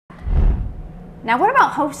Now, what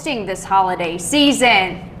about hosting this holiday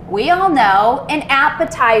season? We all know an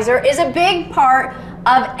appetizer is a big part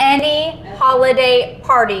of any holiday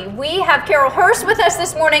party. We have Carol Hurst with us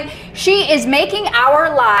this morning. She is making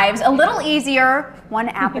our lives a little easier, one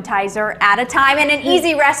appetizer at a time, and an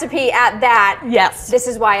easy recipe at that. Yes. This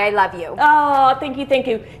is why I love you. Oh, thank you, thank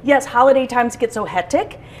you. Yes, holiday times get so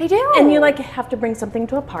hectic. They do. And you have to bring something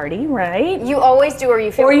to a party, right? You always do, or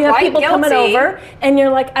you feel Or you have quite people guilty. coming over, and you're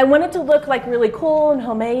like, I want it to look like really cool and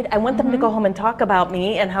homemade. I want them to go home and talk about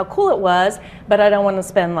me and how cool it was, but I don't want to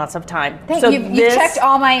spend lots of time. So you've checked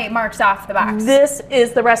all my marks off the box. This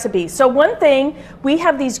is the recipe. So one thing, we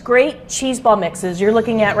have these great cheese ball mixes you're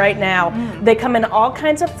looking at right now. They come in all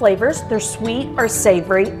kinds of flavors. They're sweet or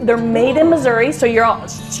savory. They're made in Missouri, so you're all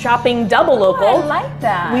shopping double local. I like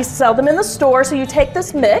that. We sell them in the store, so you take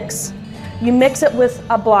this mix, you mix it with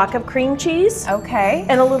a block of cream cheese. Okay.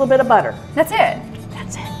 And a little bit of butter. That's it.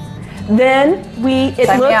 That's it. Then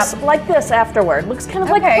it looks like this afterward. Looks kind of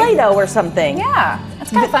like Play-Doh or something. Yeah,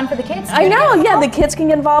 that's kind of fun for the kids. I know, yeah, the kids can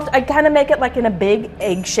get involved. I kind of make it like in a big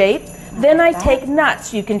egg shape. Then I take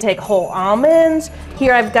nuts. You can take whole almonds.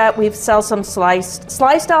 Here we sell some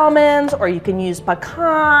sliced almonds, or you can use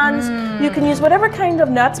pecans. You can use whatever kind of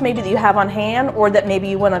nuts maybe that you have on hand, or that maybe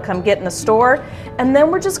you want to come get in the store. And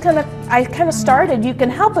then we're just I kind of started, you can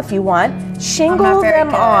help if you want, shingle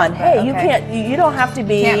them on. Hey, you don't have to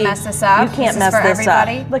be. You can't mess this up. You can't mess this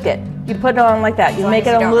up. Look it, you put it on like that. You make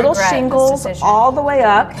it a little shingles all the way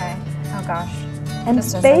up. Okay. Oh gosh. And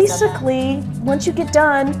basically, once you get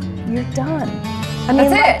done, you're done. I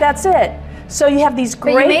mean, that's it. So you have these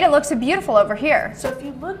great. But you made it look so beautiful over here. So if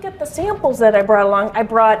you look at the samples that I brought along, I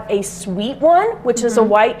brought a sweet one, which is a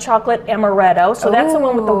white chocolate amaretto. So that's the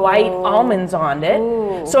one with the white almonds on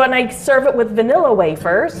it. So and I serve it with vanilla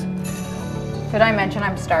wafers. Did I mention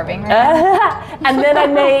I'm starving right now? And then I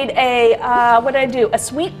made a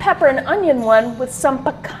sweet pepper and onion one with some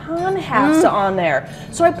pecan halves on there.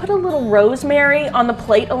 So I put a little rosemary on the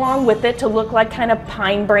plate along with it to look like kind of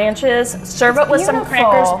pine branches. Serve it with some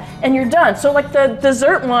crackers and you're done. So like the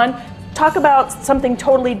dessert one, talk about something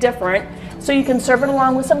totally different. So you can serve it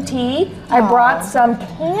along with some tea. I brought some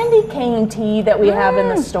candy cane tea that we have in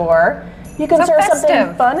the store. You can serve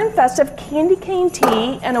something fun and festive, candy cane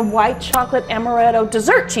tea and a white chocolate amaretto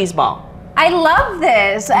dessert cheese ball. I love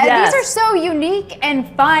this. Yes. These are so unique and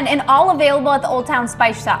fun and all available at the Old Town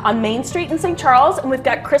Spice Shop. On Main Street in St. Charles, and we've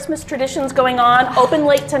got Christmas traditions going on, open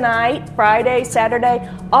late tonight, Friday, Saturday,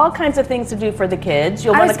 all kinds of things to do for the kids.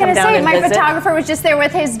 You'll want to come down and visit. My photographer was just there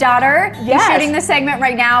with his daughter. Yes. He's shooting this segment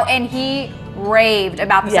right now, and he raved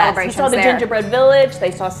about the celebrations there. They saw the gingerbread village,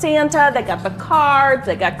 they saw Santa, they got the cards,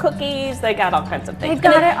 they got cookies, they got all kinds of things. They've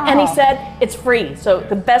got it all. And he said it's free, so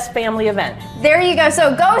the best family event. There you go.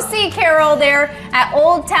 So go see Carol there at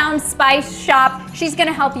Old Town Spice Shop. She's going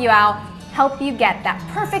to help you out, help you get that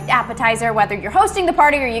perfect appetizer, whether you're hosting the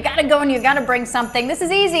party or you got to go and you got to bring something. This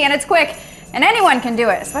is easy and it's quick, and anyone can do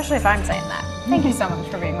it, especially if I'm saying that. Thank you so much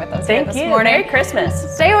for being with us here this morning. Merry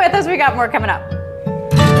Christmas. Stay with us. We got more coming up.